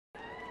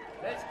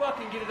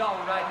fucking get it on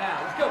right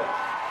now. Let's go.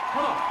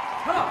 Come on.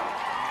 Come on.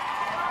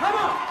 Come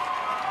on.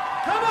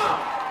 Come on.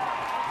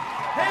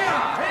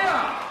 Here.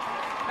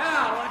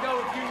 Now, I want to go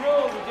with a few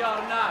rules with y'all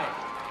tonight.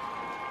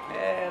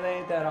 Yeah, they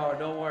ain't that hard.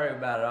 Don't worry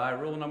about it, all right?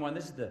 Rule number one,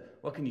 this is the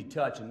what can you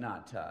touch and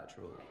not touch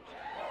rule.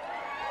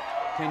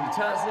 Can you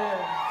touch it?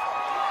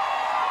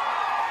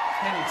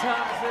 Can you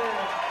touch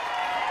it?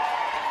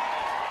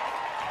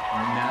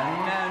 No.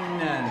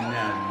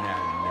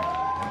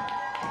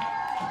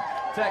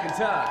 Second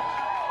touch.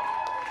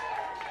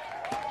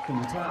 Can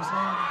you touch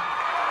it?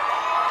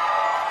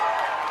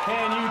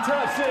 Can you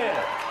touch it?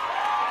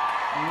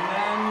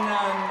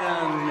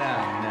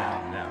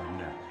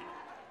 No.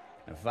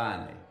 And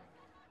finally,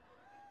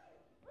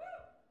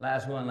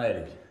 last one,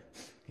 ladies.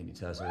 Can you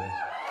touch this?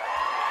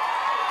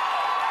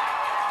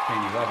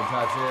 Can you fucking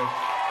touch this?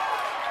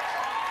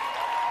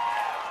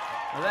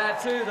 Well,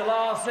 that too, the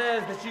law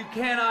says that you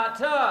cannot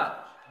touch.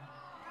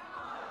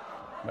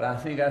 But I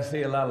think I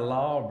see a lot of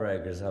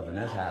lawbreakers up in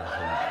this house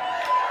tonight.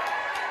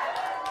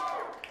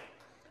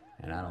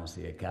 And I don't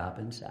see a cop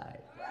in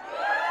sight.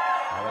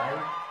 All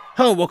right?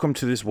 Hello, welcome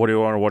to this What Do You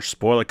Want to Watch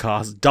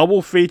Spoilercast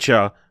double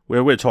feature,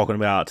 where we're talking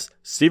about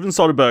Steven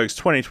Soderbergh's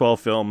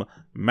 2012 film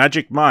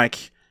Magic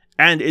Mike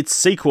and its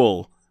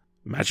sequel,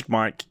 Magic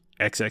Mike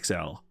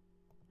XXL.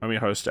 I'm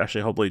your host,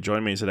 Ashley Hobley.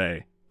 Join me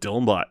today,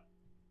 Dylan Blight.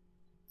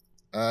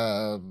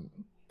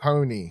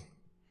 Pony.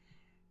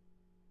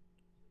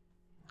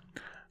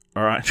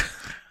 All right.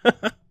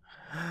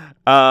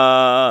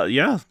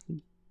 Yeah.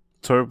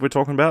 So we're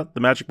talking about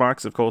the Magic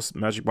Mikes. Of course,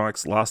 Magic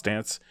Mike's Last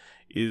Dance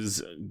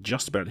is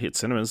just about to hit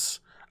cinemas.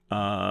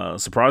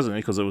 Surprisingly,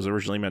 because it was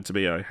originally meant to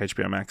be a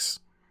HBO Max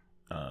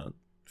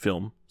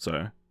film. So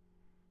a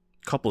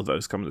couple of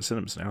those come to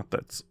cinemas now.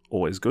 That's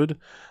always good.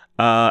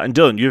 And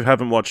Dylan, you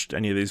haven't watched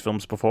any of these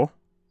films before?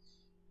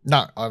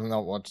 No, I've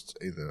not watched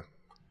either.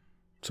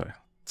 So,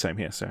 same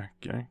here. So,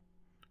 you know,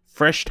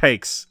 fresh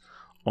takes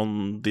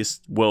on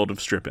this world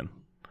of stripping.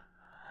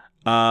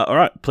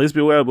 Alright, please be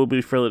aware we'll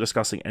be freely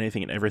discussing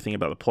anything and everything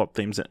about the plot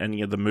themes in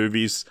any of the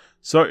movies.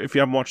 So, if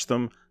you haven't watched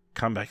them,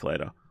 come back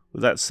later.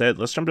 With that said,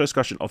 let's jump to a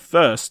discussion of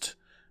first,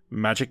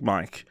 Magic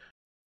Mike.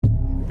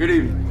 Good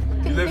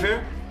evening. You live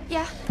here?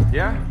 Yeah.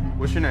 Yeah?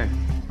 What's your name?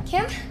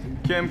 Kim?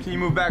 Kim, can you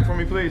move back for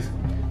me, please?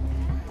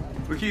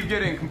 We keep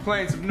getting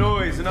complaints of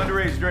noise and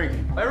underage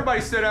drinking.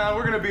 Everybody sit down,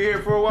 we're gonna be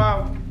here for a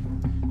while.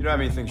 You don't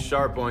have anything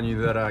sharp on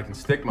you that I can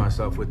stick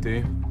myself with, do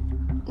you?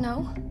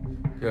 No.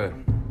 Good.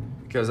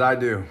 Because I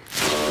do.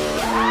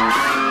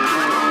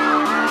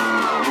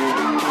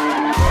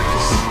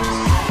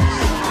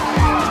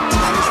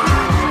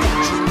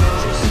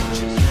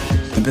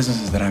 The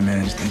businesses that I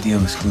manage, they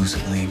deal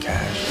exclusively in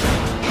cash.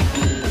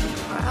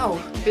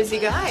 Wow, busy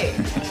guy.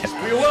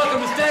 We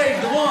welcome to stage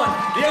the one,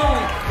 the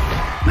only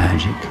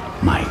Magic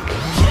Mike.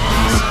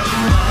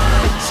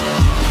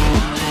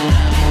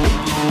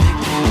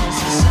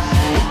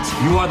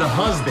 You are the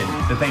husband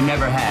that they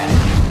never had.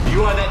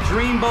 You are that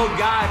dreamboat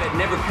guy that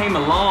never came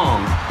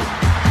along.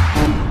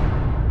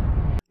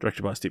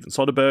 Directed by Steven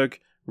Soderbergh,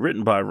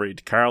 written by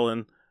Reed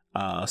Carolyn,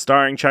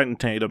 starring Channing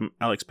Tatum,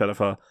 Alex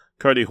Pettyfer,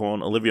 Cody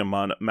Horn, Olivia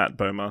Munn, Matt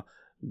Bomer,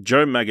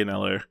 Joe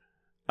Manganiello,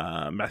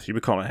 Matthew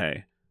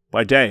McConaughey.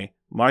 By day,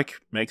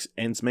 Mike makes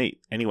ends meet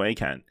any way he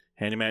can.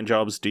 Handyman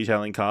jobs,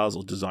 detailing cars,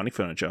 or designing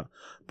furniture.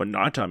 But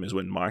nighttime is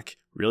when Mike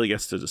really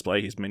gets to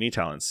display his many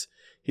talents.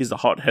 He's the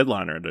hot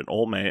headliner at an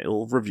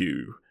all-male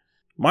review.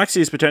 Mike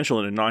sees potential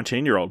in a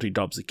 19-year-old he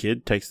dubs the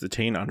kid, takes the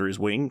teen under his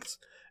wings,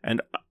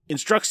 and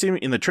instructs him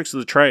in the tricks of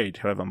the trade.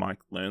 However, Mike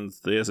learns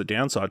there's a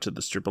downside to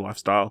the stripper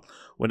lifestyle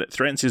when it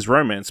threatens his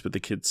romance with the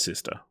kid's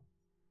sister.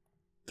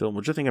 Phil,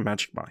 what'd you think of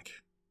Magic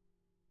Mike?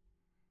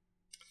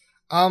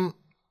 I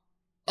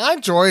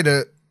enjoyed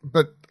it,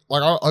 but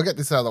like I'll get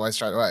this out of the way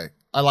straight away.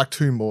 I like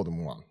two more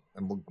than one,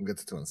 and we'll get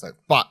to two in a sec.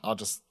 But I'll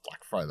just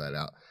like throw that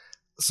out.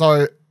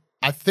 So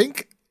I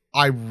think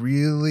I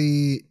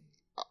really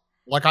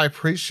I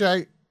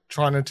appreciate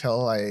trying to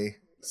tell a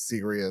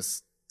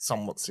serious,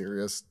 somewhat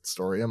serious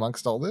story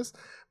amongst all this,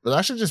 but I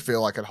actually just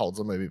feel like it holds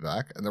the movie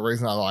back. And the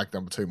reason I like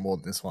number two more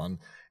than this one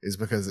is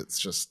because it's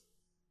just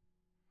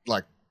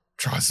like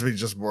tries to be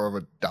just more of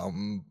a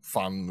dumb,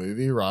 fun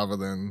movie rather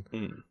than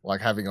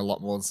like having a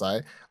lot more to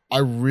say. I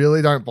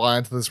really don't buy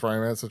into this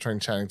romance between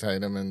Channing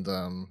Tatum and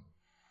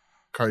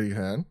Cody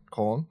Horn.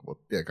 Cody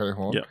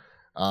Horn. Yeah.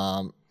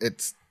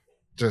 It's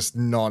just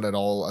not at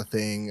all a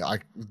thing.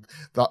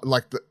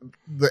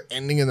 The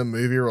ending of the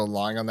movie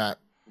relying on that,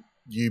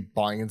 you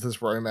buying into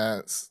this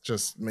romance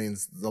just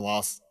means the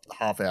last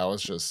half hour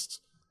is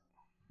just,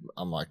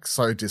 I'm like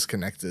so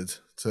disconnected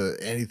to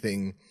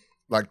anything.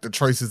 Like the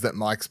choices that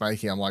Mike's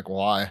making, I'm like,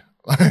 why?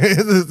 For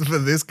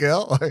this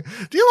girl, like,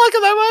 do you like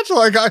it that much?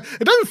 Like,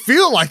 it doesn't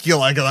feel like you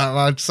like it that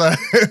much. So,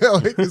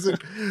 like,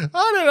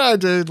 I don't know,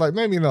 dude. Like,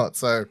 maybe not.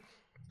 So,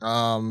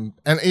 and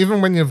even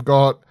when you've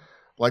got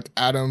like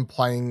Adam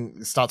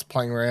starts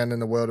playing around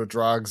in the world of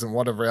drugs and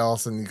whatever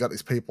else, and you got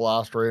these people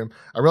after him.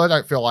 I really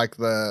don't feel like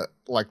the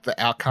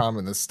outcome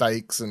and the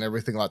stakes and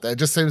everything like that. It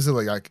just seems to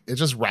like it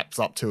just wraps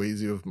up too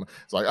easy.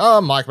 It's like,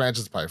 oh, Mike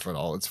manages to pay for it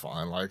all. It's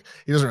fine. Like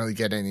he doesn't really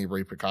get any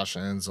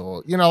repercussions,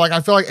 or like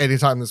I feel like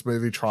anytime this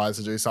movie tries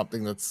to do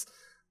something that's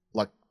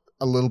like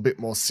a little bit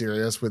more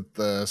serious with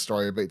the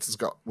story beats it's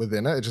got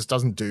within it, it just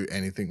doesn't do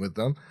anything with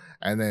them.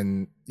 And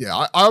then,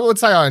 yeah, I would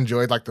say I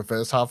enjoyed like the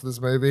first half of this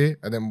movie,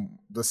 and then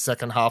the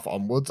second half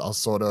onwards, I was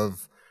sort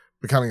of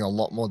becoming a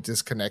lot more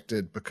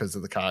disconnected because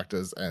of the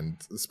characters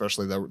and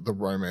especially the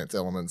romance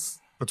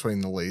elements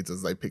between the leads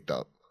as they picked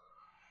up.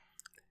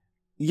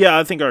 Yeah,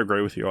 I think I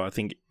agree with you. I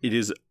think it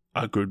is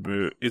a good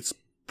movie. It's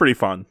pretty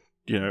fun,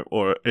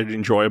 or an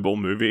enjoyable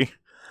movie.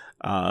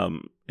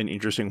 An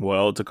interesting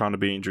world to kind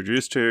of be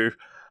introduced to.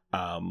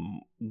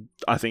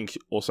 I think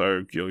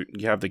also you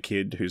have the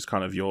kid who's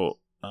kind of your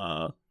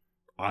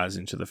eyes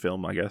into the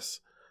film, I guess,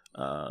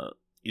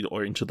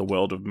 or into the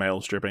world of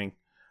male stripping.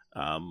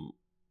 So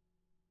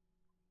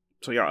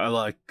yeah, I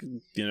like,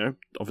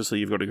 obviously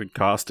you've got a good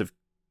cast of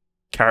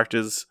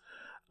characters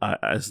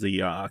as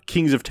the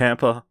Kings of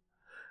Tampa.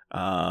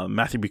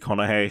 Matthew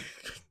McConaughey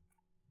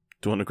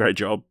doing a great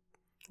job.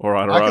 All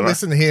right. I can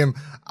listen to him.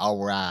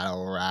 All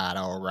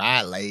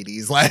right,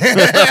 ladies. Like,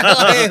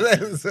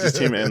 just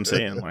him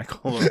MCing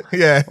like all night,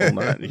 yeah,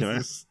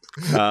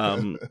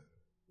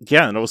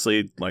 and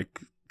obviously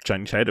like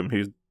Channing Tatum,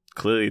 who's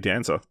clearly a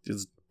dancer,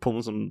 is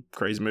pulling some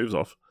crazy moves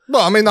off.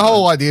 Well, I mean, the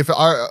whole idea for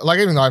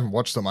even though I haven't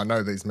watched them, I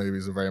know these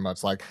movies are very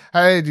much like,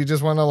 hey, do you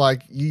just want to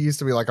you used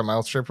to be like a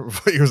male stripper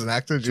before you was an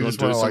actor? Do you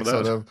just want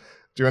to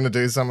do you want to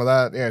do some of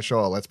that? Yeah,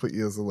 sure. Let's put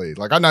you as the lead.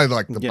 Like, I know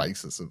the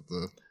basis of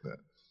the.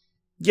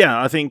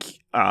 Yeah, I think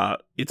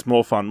it's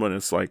more fun when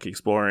it's like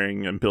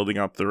exploring and building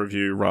up the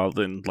review rather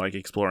than like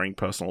exploring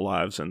personal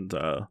lives. And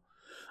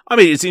I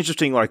mean, it's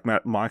interesting, like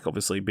Mike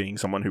obviously being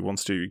someone who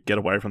wants to get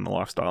away from the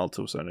lifestyle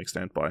to a certain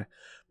extent by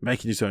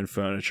making his own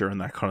furniture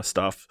and that kind of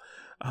stuff.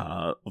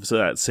 Obviously,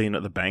 that scene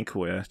at the bank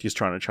where he's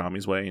trying to charm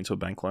his way into a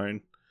bank loan,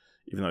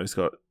 even though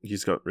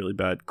he's got really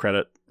bad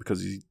credit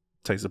because he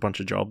takes a bunch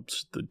of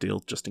jobs that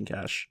deal just in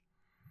cash.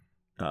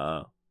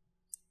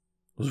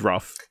 Was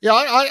rough. Yeah,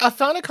 I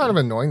found it kind of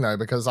annoying though,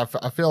 because I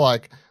feel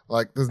like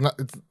there's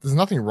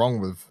nothing wrong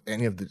with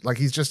any of the, like,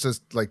 he's just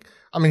as like,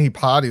 I mean, he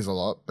parties a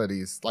lot, but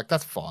he's like,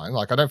 that's fine.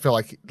 Like, I don't feel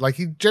like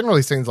he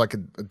generally seems like a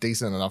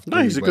decent enough dude.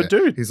 No, he's a good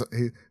dude.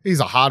 He's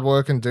a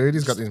hardworking dude.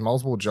 He's got these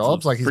multiple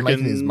jobs. Like, he's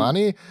making his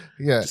money.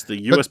 Yeah, it's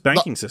the US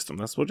banking system.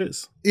 That's what it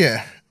is.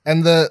 Yeah,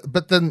 and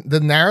the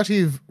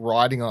narrative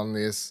riding on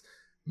this,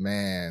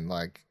 man,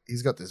 like,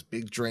 he's got this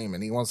big dream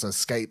and he wants to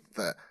escape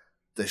the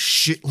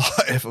shit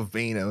life of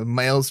being a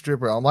male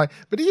stripper. I'm like,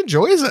 but he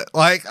enjoys it.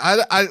 Like,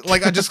 I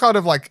just kind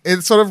of like,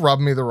 it sort of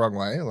rubbed me the wrong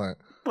way. Like,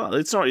 well,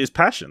 it's not his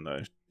passion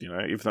though,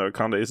 even though it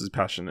kind of is his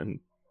passion, and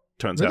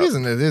turns out it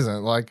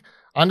isn't. Like,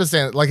 I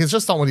understand, like, it's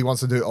just not what he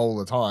wants to do all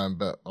the time,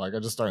 but like, I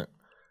just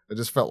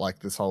felt like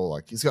this whole,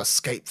 like, he's got to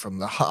escape from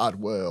the hard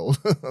world.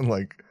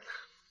 Like,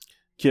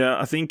 yeah,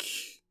 I think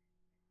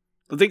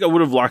I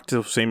would have liked to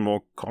have seen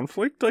more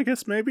conflict, I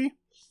guess, maybe.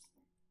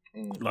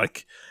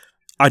 Like,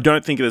 I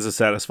don't think there's a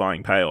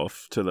satisfying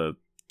payoff to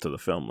the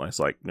film. It's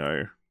like,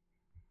 no,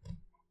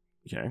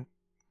 there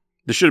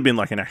should have been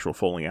like an actual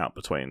falling out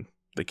between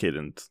the kid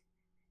and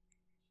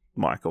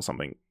Mike or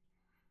something,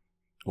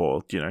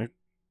 or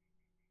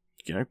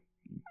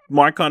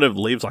Mike kind of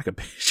leaves like a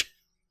bitch.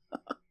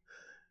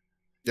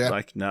 Yeah,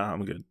 like, nah,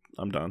 I'm good,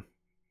 I'm done.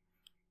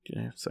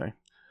 So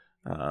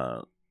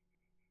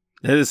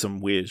there's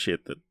some weird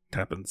shit that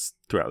happens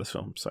throughout this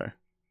film. So.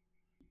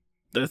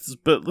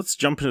 But let's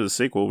jump into the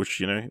sequel,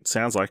 which, it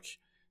sounds like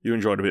you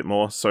enjoyed a bit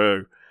more.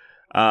 So,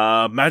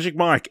 Magic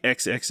Mike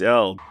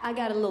XXL. I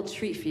got a little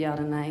treat for y'all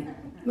tonight.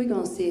 We're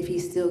gonna see if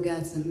he's still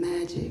got some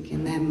magic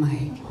in that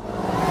Mike.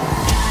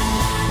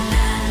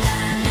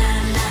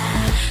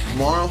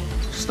 Tomorrow,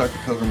 start the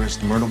pilgrimage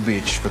to Myrtle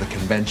Beach for the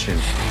convention.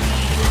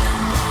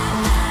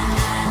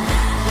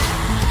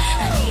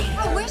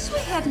 I wish we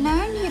had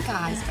known you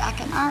guys back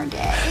in our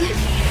day.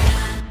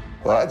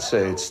 Well, I'd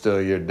say it's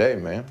still your day,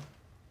 man.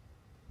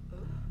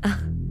 I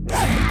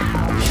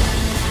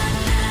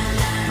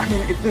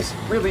mean, if this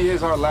really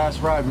is our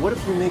last ride, what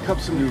if we make up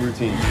some new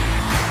routine?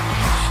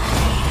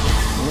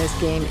 This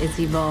game is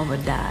evolve or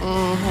die.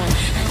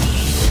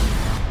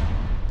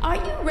 Are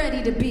you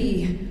ready to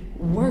be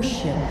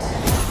worshipped?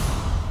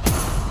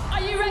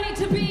 Are you ready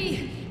to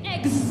be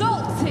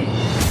exalted?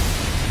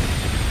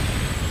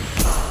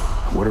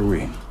 What are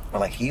we? We're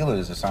like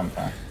healers or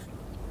something.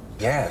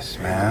 Yes,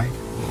 man.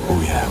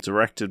 Oh, yeah.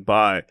 Directed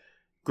by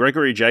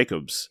Gregory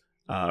Jacobs.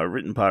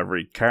 Written by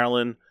Reed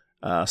Carolyn,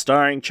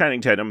 starring Channing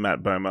Tatum,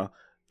 Matt Bomer,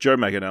 Joe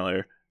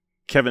Manganiello,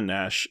 Kevin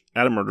Nash,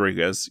 Adam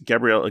Rodriguez,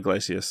 Gabrielle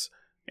Iglesias,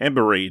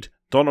 Amber Reed,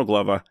 Donald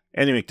Glover,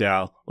 Andy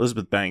McDowell,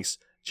 Elizabeth Banks,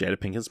 Jada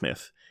Pinkett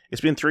Smith.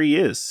 It's been 3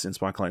 years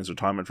since Michael Lang's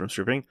retirement from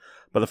stripping,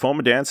 but the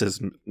former dancer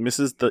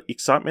misses the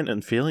excitement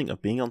and feeling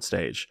of being on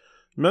stage.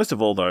 Most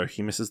of all, though,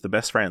 he misses the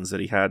best friends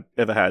that he had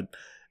ever had,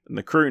 and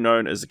the crew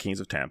known as the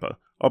Kings of Tampa.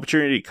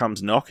 Opportunity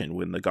comes knocking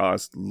when the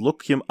guys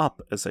look him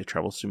up as they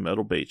travel to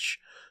Myrtle Beach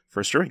for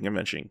a stripping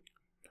convention.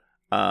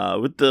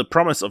 With the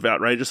promise of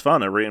outrageous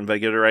fun, a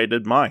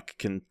reinvigorated Mike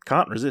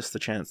can't resist the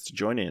chance to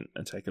join in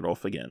and take it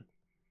off again.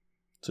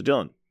 So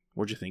Dylan,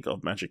 what do you think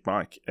of Magic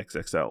Mike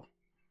XXL?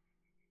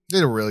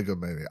 Did a really good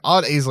movie.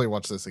 I'd easily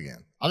watch this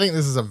again. I think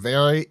this is a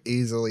very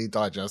easily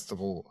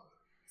digestible,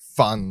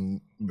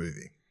 fun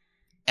movie.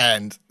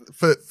 And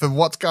for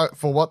what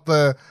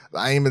the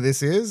aim of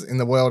this is in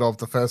the world of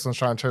the first one's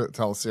trying to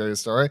tell a serious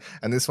story,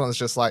 and this one's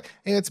just like,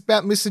 hey, it's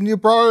about missing your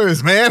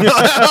bros, man.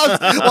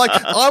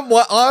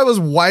 I was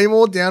way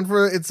more down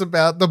for it. It's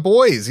about the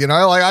boys, you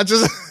know. Like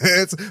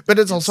but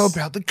it's also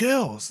about the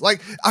girls.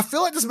 Like I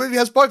feel like this movie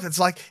has both. It's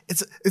like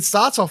it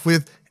starts off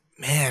with,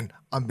 man,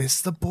 I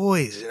miss the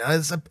boys. You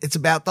know, it's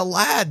about the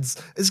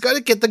lads. It's got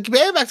to get the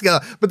band back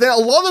together. But then a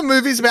lot of the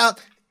movies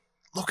about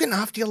looking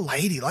after your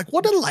lady. Like,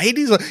 what are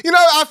ladies? You know,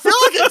 I feel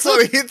like it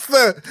sort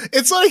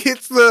of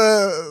hits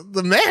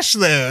the mesh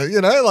there, you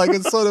know, like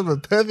it's sort of a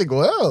perfect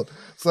world.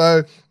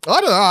 So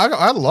I don't know.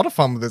 I had a lot of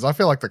fun with this. I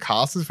feel like the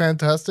cast is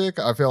fantastic.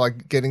 I feel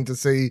like getting to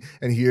see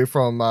and hear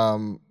from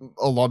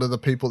a lot of the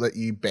people that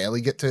you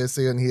barely get to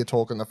see and hear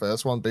talk in the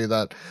first one, be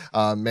that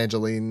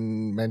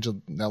Manganiello,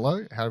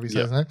 how do you say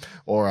his name?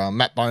 Or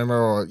Matt Bomer,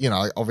 or, you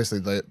know, obviously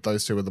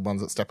those two are the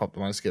ones that step up the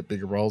most to get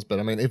bigger roles.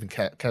 But I mean, even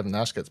Kevin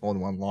Nash gets more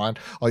than one line.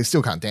 Oh, he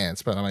still can't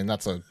dance, but I mean,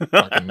 that's a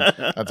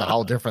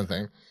whole different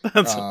thing.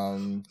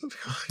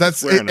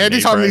 That's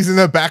anytime he's in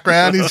the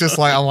background, he's just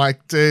like, I'm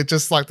like, dude,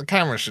 just like the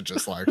camera should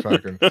just like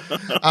fucking.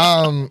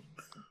 The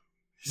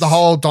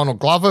whole Donald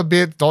Glover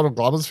bit. Donald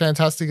Glover's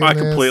fantastic in I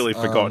this. completely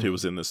forgot he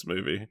was in this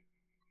movie.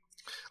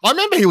 I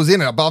remember he was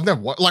in it, but I've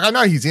never I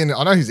know he's in it.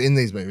 I know he's in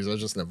these movies. I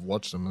just never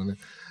watched them.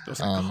 I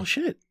was like, oh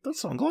shit,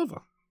 that's Donald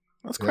Glover.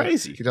 That's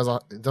crazy. He does a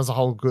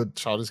whole good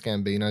Childish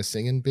Gambino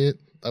singing bit.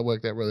 That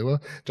worked out really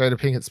well. Jada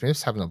Pinkett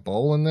Smith's having a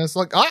ball in this.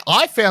 Like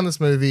I found this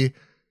movie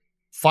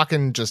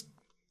fucking just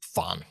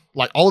fun.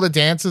 Like all the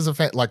dances are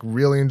like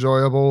really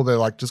enjoyable. They're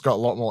like just got a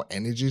lot more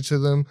energy to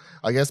them.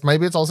 I guess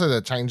maybe it's also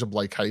the change of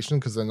location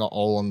because they're not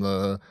all on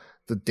the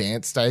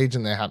dance stage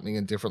and they're happening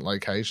in different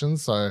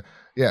locations. So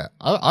yeah,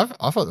 I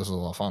thought this was a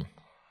lot of fun.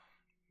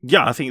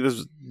 Yeah, I think this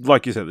was,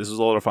 like you said, this was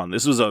a lot of fun.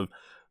 This was a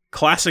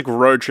classic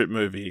road trip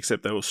movie,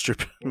 except they were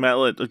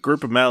a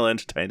group of male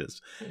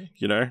entertainers,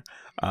 you know,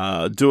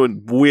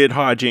 doing weird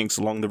hijinks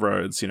along the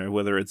roads. You know,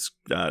 whether it's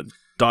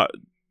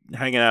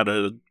hanging out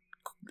at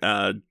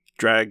a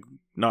drag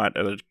night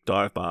at a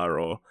dive bar,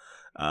 or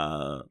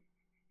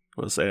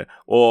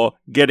or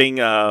getting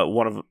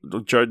one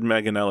of Joe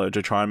Manganiello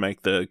to try and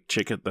make the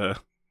chick at the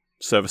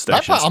service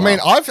station. I mean,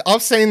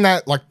 I've seen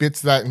that, like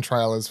bits of that in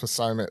trailers for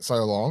so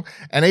long,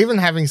 and even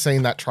having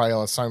seen that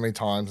trailer so many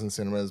times in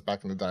cinemas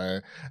back in the day,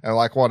 and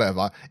like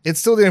whatever, it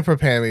still didn't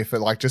prepare me for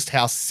like just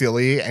how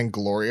silly and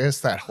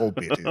glorious that whole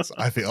bit is.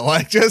 I feel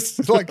like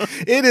just like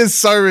it is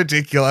so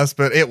ridiculous,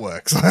 but it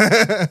works.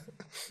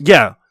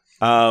 Yeah.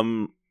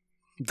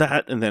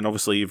 That, and then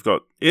obviously you've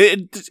got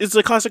it's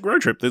a classic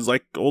road trip. There's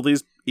like all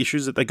these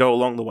issues that they go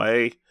along the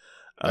way.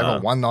 They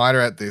have a one-nighter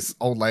at this these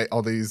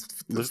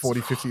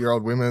 40,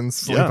 50-year-old women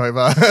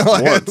sleepover.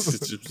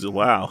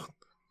 Wow.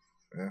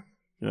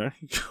 Yeah.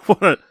 You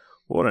know,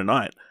 what a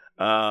night.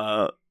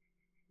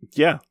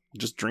 Yeah,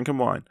 just drinking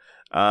wine.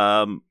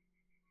 Yeah.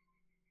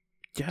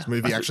 This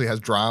movie actually has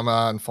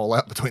drama and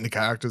fallout between the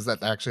characters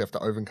that they actually have to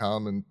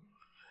overcome, and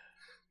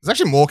there's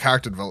actually more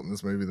character development in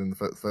this movie than the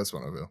first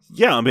one, I feel.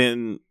 Yeah, I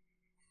mean,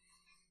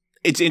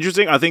 it's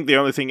interesting. I think the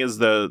only thing is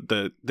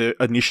the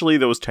initially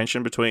there was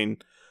tension between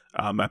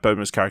Matt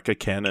Bomer's character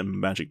Ken and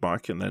Magic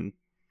Mike, and then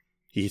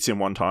he hits him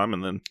one time,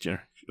 and then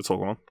it's all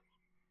gone.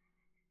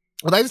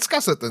 Well, they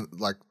discuss it the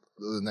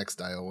next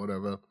day or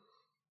whatever.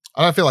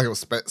 I don't feel like it was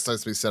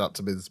supposed to be set up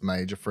to be this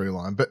major through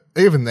line, but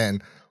even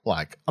then,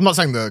 like, I'm not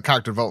saying the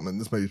character development in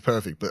this movie is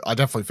perfect, but I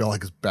definitely feel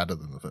like it's better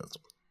than the first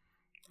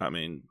one. I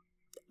mean,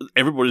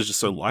 everybody's just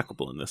so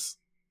likable in this.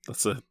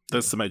 That's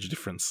the major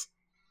difference.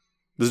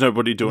 There's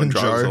nobody doing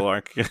drugs or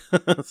like,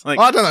 it's like.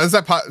 I don't know. Is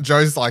that part?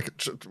 Joe's like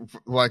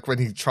when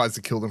he tries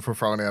to kill them for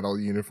throwing out all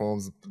the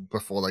uniforms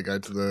before they go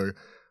to the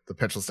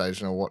petrol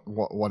station or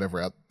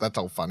whatever out. That's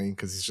all funny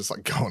because he's just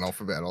like going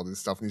off about all this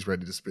stuff and he's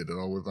ready to spit it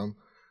all with them.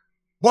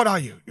 What are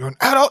you? You're an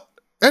adult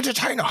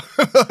entertainer.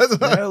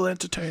 Male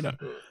entertainer.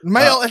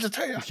 Male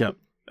entertainer. Yep.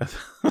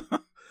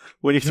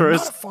 When he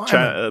throws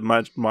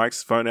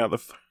Mike's phone out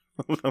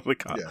the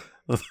car. Yeah.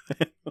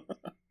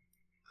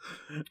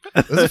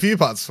 There's a few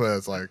parts where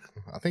it's like,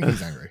 I think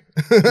he's angry.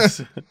 I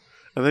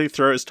think he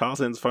throws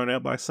Tarzan's phone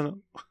out by accident.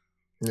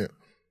 Yeah.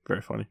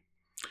 Very funny.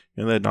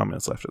 And there are 9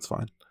 minutes left, it's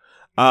fine.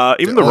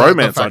 Even the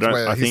romance, I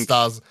think.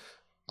 I was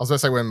going to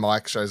say when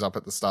Mike shows up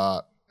at the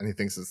start and he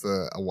thinks it's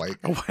the awake.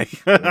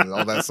 Awake. And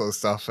all that sort of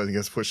stuff, and he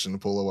gets pushed in the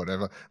pool or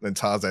whatever. And then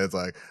Tarzan's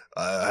like,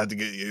 I had to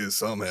get you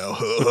somehow.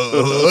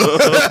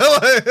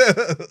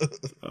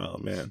 Oh,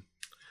 man.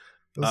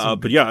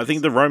 But yeah, I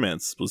think the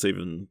romance was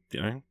even,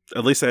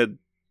 at least they had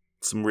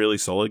some really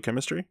solid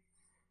chemistry.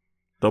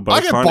 They'll both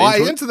I could kinda buy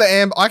into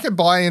it? I could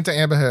buy into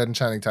Amber Heard and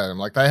Channing Tatum.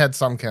 Like they had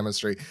some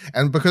chemistry,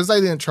 and because they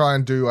didn't try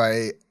and do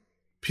a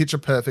picture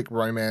perfect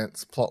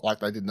romance plot like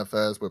they did in the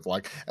first, with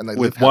and they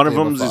With live one of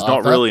happily them ever is not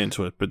after. really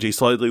into it, but he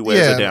slowly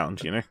wears her down,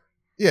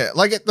 Yeah,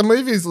 like the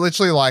movie is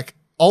literally like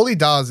all he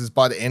does is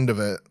by the end of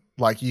it,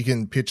 like you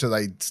can picture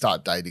they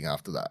start dating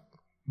after that.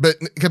 But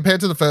compared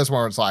to the first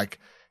one, it's like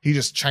he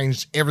just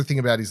changed everything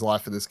about his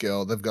life for this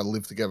girl. They've got to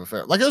live together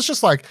forever. Like it was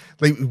just like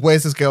he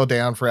wears this girl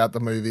down throughout the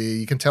movie.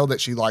 You can tell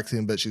that she likes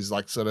him, but she's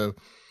like sort of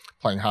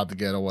playing hard to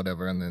get or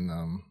whatever. And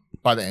then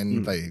by the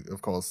end,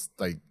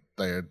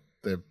 they're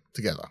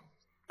together.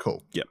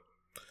 Cool. Yep.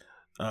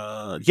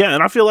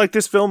 And I feel like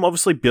this film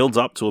obviously builds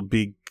up to a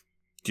big,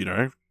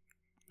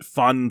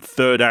 fun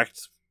third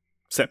act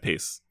set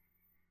piece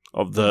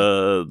of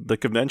the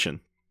convention.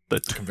 The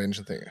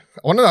convention thing. I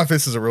want to know if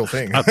this is a real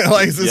thing. Well, that's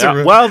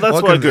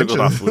what what I googled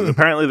afterwards.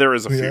 Apparently, there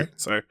is a few. Yeah.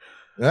 So,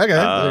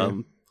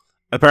 okay.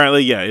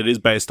 Apparently, it is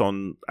based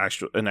on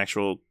an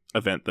actual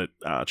event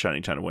that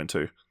Channing Tatum went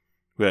to,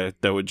 where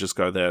they would just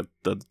go there.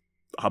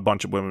 A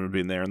bunch of women would be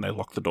in there, and they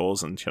lock the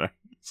doors, and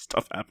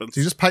stuff happens. So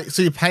you just pay.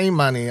 So you pay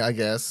money, I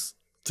guess,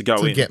 to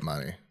go in. Get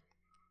money.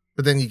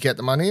 But then you get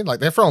the money.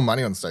 Like they're throwing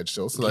money on stage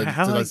still. So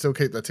do they still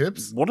keep the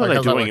tips? What are they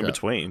doing in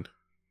between?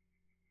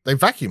 They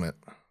vacuum it.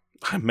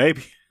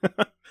 Maybe.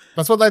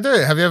 That's what they do.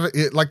 Have you ever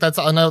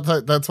I know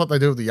that's what they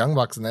do with the Young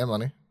Bucks and their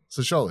money.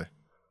 So surely.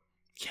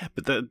 Yeah,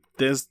 but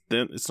it's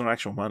not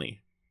actual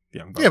money.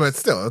 Young Bucks. Yeah, but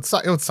still,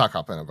 it would suck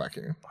up in a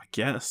vacuum. I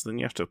guess. Then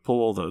you have to pull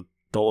all the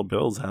dollar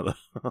bills out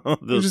of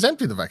you just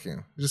empty the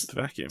vacuum. Just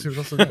vacuum.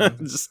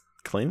 Just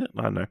clean it.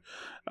 I don't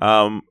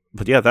know.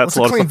 But yeah, that's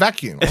a clean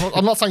vacuum.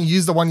 I'm not saying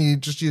use the one you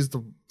just use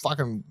the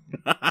fucking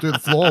do the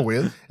floor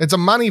with. It's a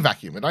money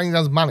vacuum. It only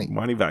does money.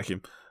 Money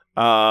vacuum.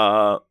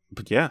 But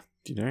yeah,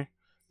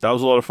 that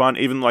was a lot of fun.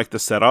 Even like the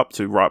setup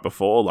to right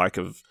before, like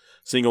of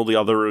seeing all the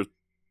other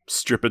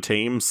stripper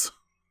teams,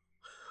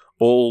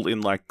 all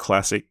in like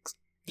classic,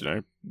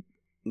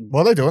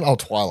 What are they doing? Oh,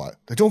 Twilight.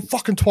 They're doing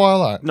fucking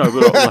Twilight. No,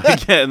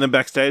 but and then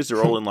backstage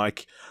they're all in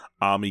like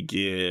army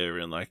gear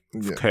and like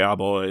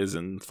cowboys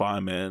and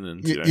firemen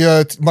and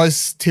it's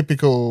most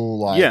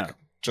typical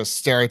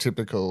just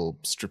stereotypical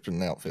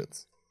stripping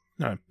outfits.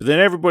 No, but then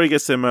everybody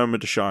gets their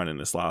moment to shine in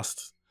this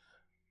last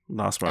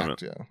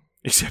moment.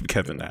 Except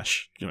Kevin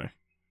Nash,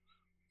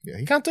 Yeah,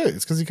 he can't do it.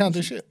 It's because he can't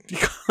do shit. He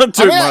can't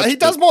do much. He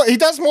does more. He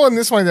does more in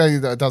this one than he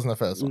does in the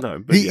first one. No,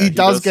 but he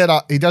does get an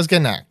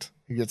act.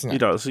 He gets an act. He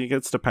does. He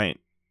gets to paint.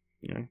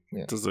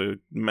 Does the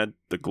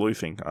glue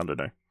thing. I don't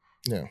know.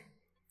 Yeah.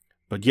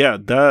 But yeah,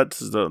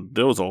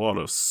 there was a lot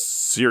of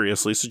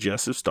seriously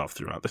suggestive stuff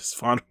throughout this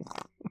final.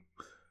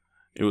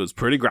 It was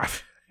pretty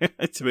graphic,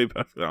 to be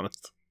perfectly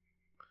honest.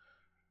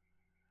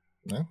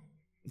 Yeah.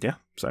 Yeah.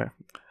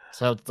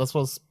 So that's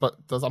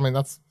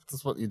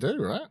what you do,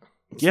 right?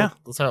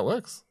 That's how it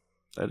works.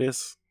 That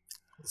is.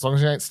 As long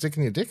as you ain't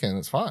sticking your dick in,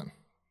 it's fine.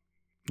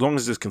 As long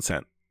as there's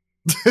consent.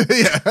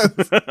 Yeah.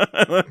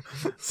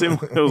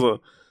 Seemed like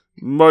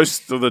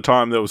most of the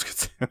time there was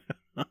consent.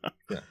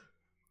 Yeah.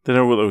 They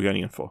know what they were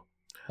going in for.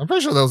 I'm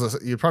pretty sure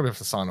you probably have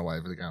to sign a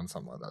waiver to go on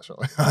something like that,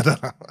 surely. I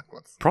don't know.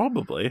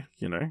 Probably,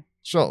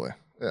 Surely,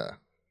 yeah.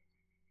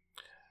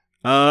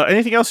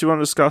 Anything else you want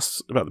to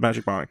discuss about the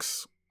Magic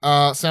Mics?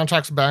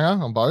 Soundtrack's a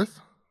banger on both.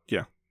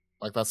 Yeah.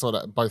 Like that's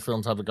both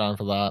films have it going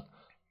for that.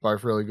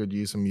 Both really good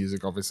use of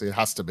music, obviously. It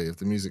has to be. If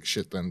the music's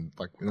shit, then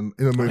like in a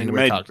movie it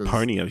made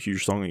Pony a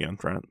huge song again,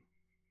 right?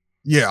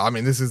 Yeah, I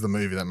mean this is the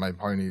movie that made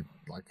Pony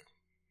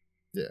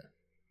yeah.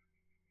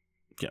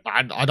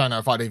 I don't know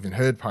if I'd even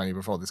heard Pony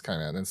before this came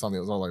out, and then suddenly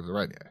it was all over the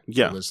radio.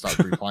 Yeah. So they just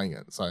started replaying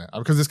it. So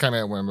because this came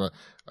out where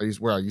I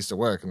used to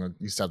work, and I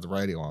used to have the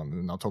radio on,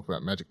 and I'll talk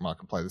about Magic Mike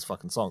and play this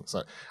fucking song.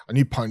 So I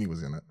knew Pony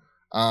was in it.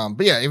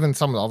 But yeah, even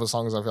some of the other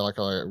songs I feel like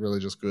are really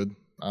just good.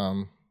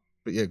 But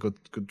yeah, good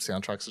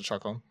soundtracks to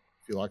chuck on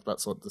if you like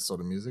this sort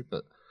of music.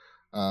 But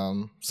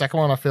second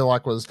one I feel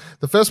like was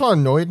the first one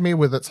annoyed me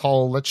with its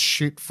whole let's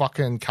shoot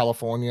fucking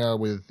California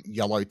with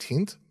yellow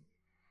tint.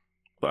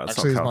 But it's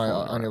actually not is California,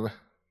 my only.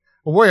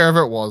 Well, wherever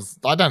it was,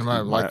 I don't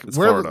know. Like it's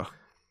wherever,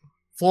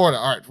 Florida.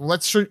 All right, well,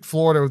 let's shoot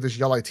Florida with this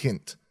yellow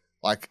tint,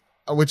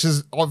 which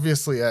is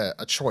obviously a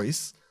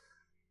choice.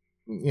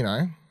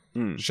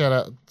 Shout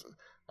out.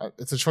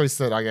 It's a choice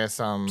that I guess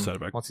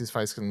Soderbergh. what's his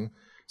face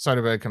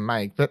Soderbergh can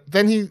make. But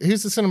then he's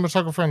the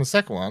cinematographer in the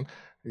second one.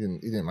 He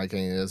didn't make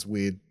any of those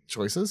weird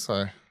choices.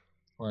 So,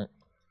 like,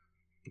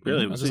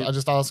 really, I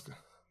just ask.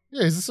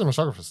 Yeah, he's the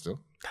cinematographer still.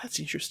 That's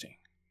interesting.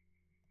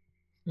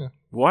 Yeah.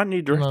 Why didn't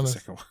he direct the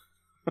second one?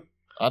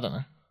 I don't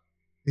know.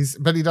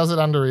 But he does it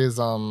under his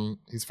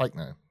fake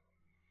name.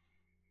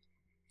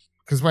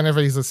 Because whenever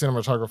he's a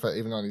cinematographer,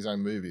 even on his own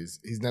movies,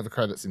 he never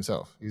credits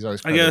himself. He's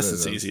always. I guess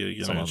it's easier,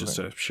 just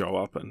to show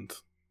up and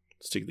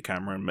stick the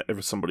camera,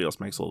 and somebody else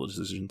makes all the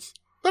decisions.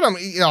 But I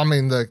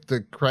mean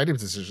the creative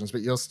decisions. But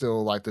you're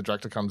still like the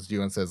director comes to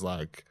you and says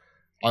like,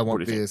 "I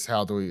want this.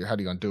 How do you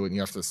gonna do it?" And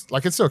you have to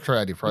it's still a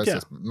creative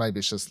process. But maybe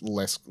it's just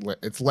less.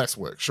 It's less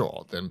work,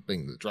 sure, than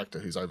being the director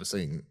who's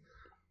overseeing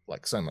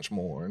like so much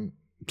more and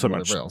so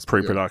much else.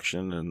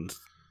 pre-production and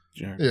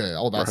Yeah,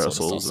 all that sort of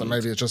stuff. So and-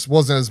 maybe it just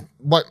wasn't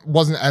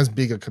as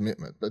big a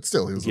commitment, but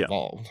still, he was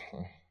involved.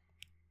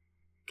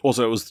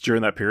 Also, it was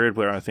during that period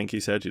where I think he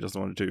said he doesn't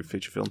want to do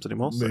feature films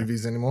anymore.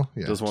 Movies anymore?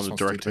 Yeah. Doesn't want to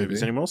just wants direct do movies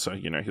TV. anymore, so,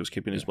 he was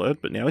keeping his word.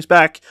 But now he's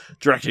back,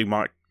 directing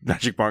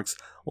Magic Mike's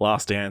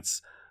Last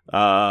Dance.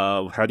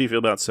 How do you feel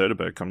about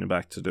Soderbergh coming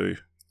back to do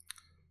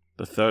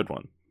the third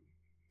one?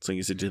 So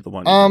you said he did the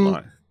one you didn't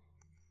like.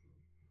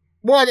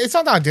 Well, it's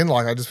not that I didn't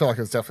like. I just feel like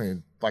it was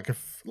definitely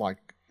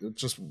it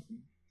just.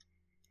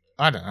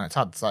 I don't know. It's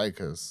hard to say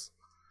because.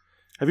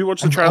 Have you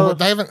watched the trailer?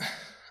 They haven't.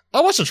 I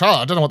watched the trailer.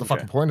 I don't know what the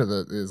fucking point of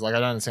it is. Like, I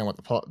don't understand what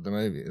the plot of the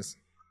movie is.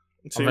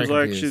 It seems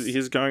like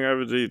he's going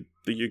over to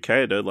the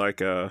UK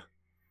to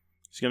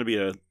he's going to be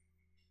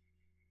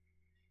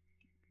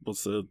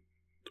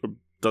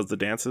does the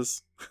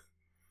dances,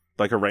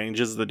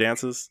 arranges the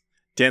dances,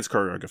 dance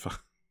choreographer.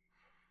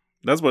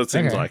 That's what it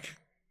seems like.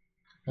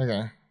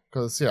 Okay.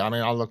 Because I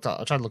mean, I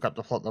tried to look up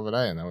the plot the other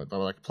day, and they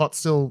were like, "Plot's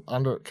still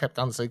kept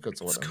under secrets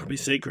or whatever." It's got to be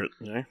secret,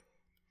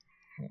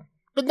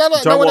 But no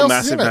don't one want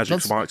else is massive in it.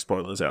 Magic Mike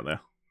spoilers out there.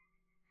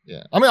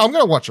 Yeah, I mean, I'm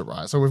gonna watch it,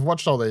 right? So we've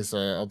watched all these, so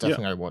I'll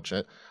definitely go watch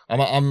it.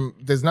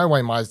 There's no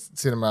way my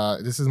cinema.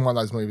 This isn't one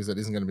of those movies that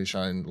isn't going to be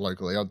shown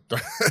locally. You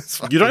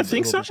don't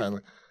think so?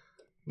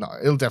 No,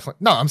 it'll definitely.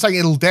 No, I'm saying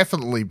it'll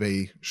definitely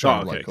be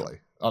shown locally.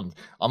 I'm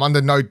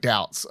under no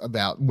doubts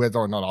about whether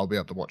or not I'll be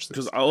able to watch this.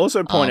 Because I'll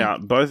also point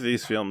out both of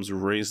these films are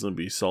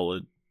reasonably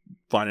solid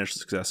financial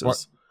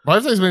successes. Both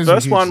of these movies.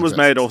 First one was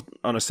made on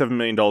a $7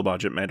 million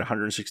budget, made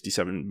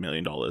 $167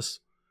 million.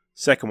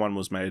 Second one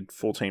was made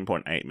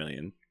 $14.8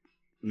 million,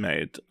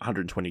 made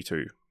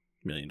 $122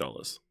 million.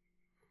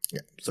 Yeah,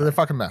 so they're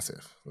fucking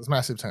massive. It's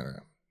massive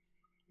turnaround.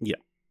 Yeah,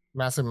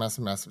 massive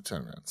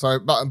turnaround. So,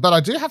 but I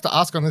do have to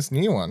ask on this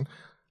new one.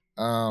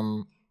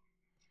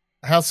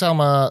 How's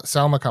Selma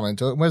coming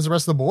into it? Where's the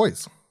rest of the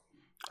boys?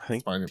 I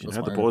think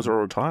the boys are all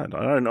retired.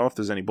 I don't know if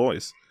there's any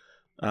boys.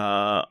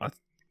 Not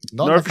in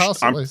the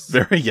cast, at least.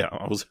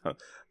 I was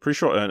pretty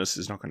sure Ernest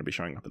is not going to be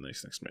showing up in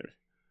this next movie.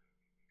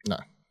 No.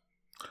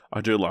 I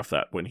do love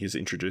that when he's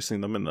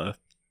introducing them in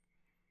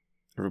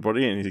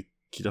everybody, and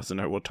he doesn't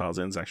know what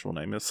Tarzan's actual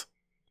name is.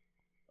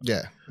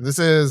 Yeah, this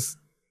is.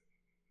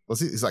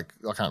 He's like,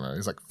 I can't remember.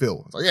 He's like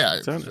Phil. It's like, yeah,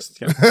 it's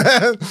Ernest. Yeah.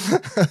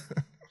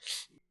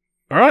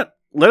 All right.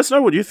 Let us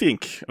know what you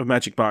think of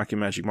Magic Mike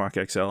and Magic Mike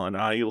XL, and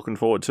are you looking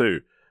forward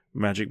to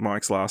Magic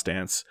Mike's Last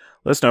Dance?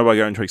 Let us know by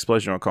going to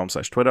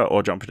explosion.com/Twitter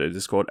or jump into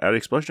Discord at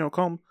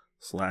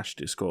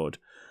explosion.com/Discord.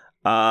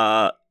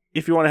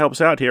 If you want to help us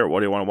out here at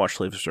What Do You Want to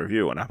Watch, leave us a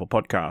review on Apple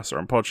Podcasts or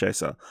on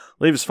Podchaser.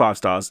 Leave us 5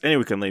 stars.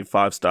 Anywhere can leave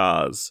 5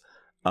 stars.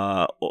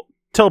 Or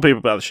tell people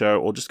about the show,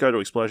 or just go to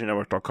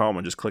explosionnetwork.com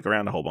and just click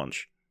around a whole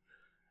bunch.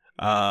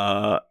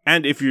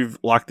 And if you've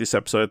liked this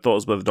episode, thought it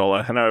was worth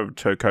 $1, head over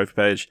to our Ko-fi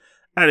page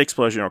at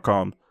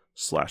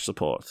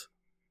explosion.com/support.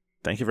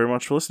 Thank you very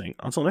much for listening.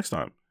 Until next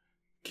time,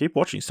 keep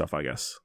watching stuff, I guess.